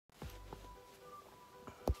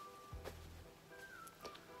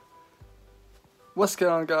What's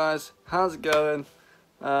going on, guys? How's it going?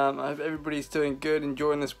 I hope everybody's doing good,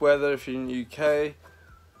 enjoying this weather if you're in the UK.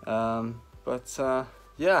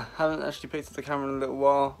 Yeah, haven't actually picked up the camera in a little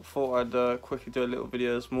while. Thought I'd quickly do a little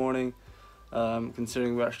video this morning,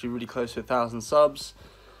 considering we're actually really close to 1,000 subs.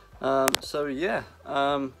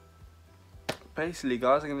 Basically,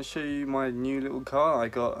 guys, I'm going to show you my new little car I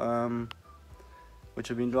got,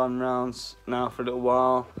 which I've been driving around now for a little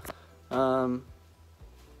while.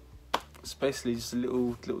 It's basically just a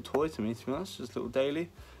little toy to me, to be honest, just a little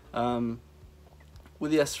daily.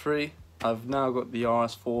 With the S3, I've now got the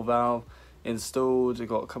RS4 valve installed. I've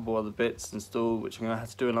got a couple other bits installed, which I'm going to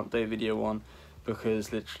have to do an update video on,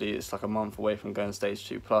 because literally it's like a month away from going stage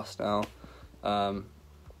 2 plus now.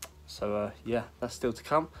 Yeah, that's still to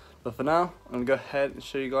come. But for now, I'm going to go ahead and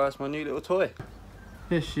show you guys my new little toy.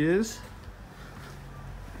 Here she is.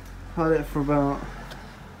 Had it for about,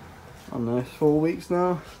 I don't know, 4 weeks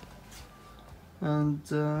now. And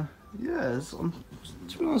yeah, to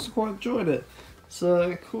be honest, I quite enjoyed it. It's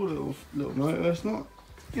a cool little motor. It's not,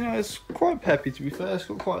 it's quite peppy, to be fair. It's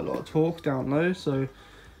got quite a lot of torque down low, so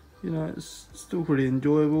it's still pretty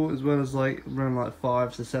enjoyable. As well as like around like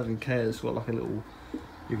 5 to 7k, it's got like a little,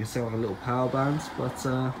 you can say like a little power band. But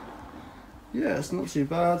yeah, it's not too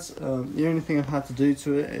bad. The only thing I've had to do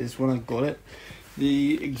to it is when I got it,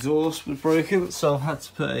 the exhaust was broken, so I've had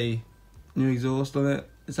to put a new exhaust on it.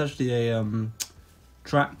 It's actually a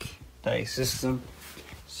track day system,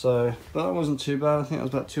 but that wasn't too bad. I think it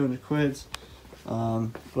was about 200 quid.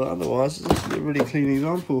 But otherwise, it's actually a really clean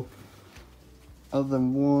example. Other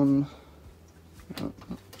than one,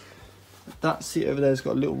 that seat over there's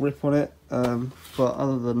got a little rip on it, but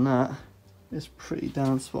other than that, it's pretty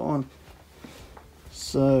damn spot on.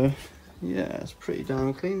 So yeah, it's pretty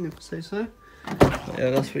damn clean, if I say so. But yeah,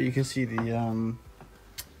 that's where you can see the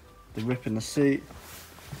rip in the seat.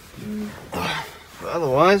 But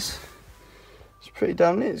otherwise, it's pretty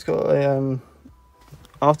damn neat. It's got a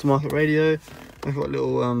aftermarket radio. I've got a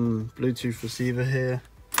little Bluetooth receiver here.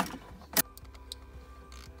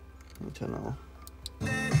 Let me turn that on.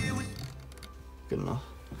 Good enough.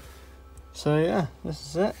 So yeah, this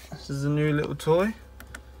is it. This is a new little toy.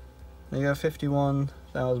 There you go,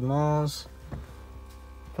 51,000 miles.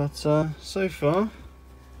 But so far,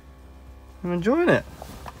 I'm enjoying it.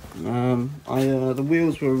 The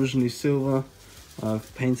wheels were originally silver.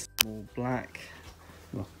 I've painted them all black.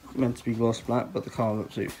 Well, meant to be gloss black, but the car looks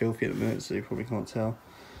absolutely filthy at the minute, so you probably can't tell.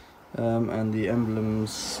 And the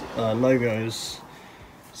emblems, logos,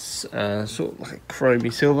 sort of like a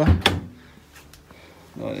chromey silver,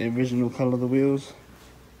 like the original colour of the wheels.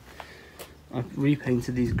 I've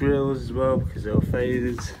repainted these grills as well because they were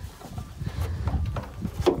faded.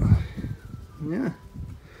 Yeah,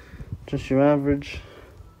 just your average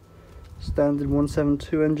standard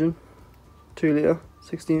 172 engine, 2 litre,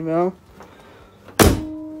 16 valve.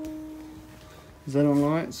 Xenon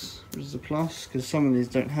lights, which is a plus, because some of these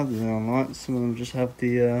don't have the xenon lights, some of them just have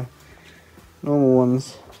the normal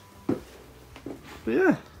ones. But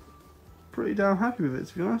yeah, pretty damn happy with it,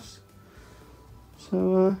 to be honest.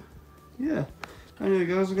 So yeah, anyway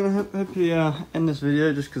guys, I'm gonna hopefully end this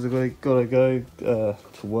video just because I've gotta go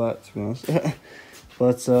to work, to be honest.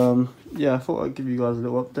 But yeah, I thought I'd give you guys a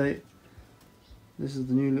little update. This is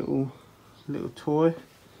the new little toy,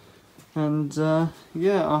 and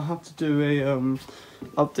yeah, I'll have to do a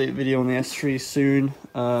update video on the S3 soon.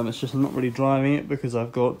 It's just I'm not really driving it because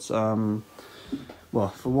I've got well,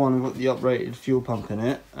 for one, I've got the uprated fuel pump in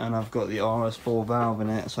it, and I've got the RS4 valve in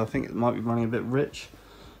it, so I think it might be running a bit rich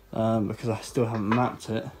because I still haven't mapped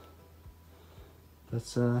it.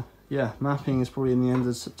 But yeah, mapping is probably in the end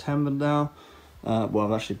of September now. Well,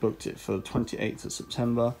 I've actually booked it for the 28th of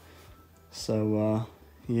September. So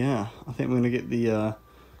yeah, I think we're going to get the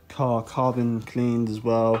car carbon cleaned as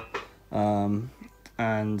well, and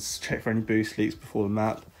check for any boost leaks before the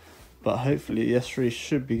map. But hopefully the S3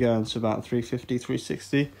 should be going to about 350,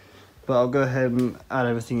 360. But I'll go ahead and add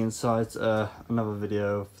everything inside another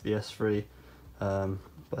video of the S3.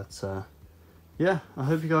 Yeah, I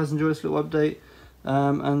hope you guys enjoy this little update.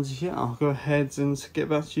 And yeah, I'll go ahead and get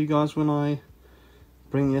back to you guys when I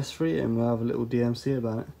bring the S3 in. We'll have a little DMC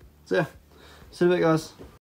about it. So yeah, see you in a bit, guys.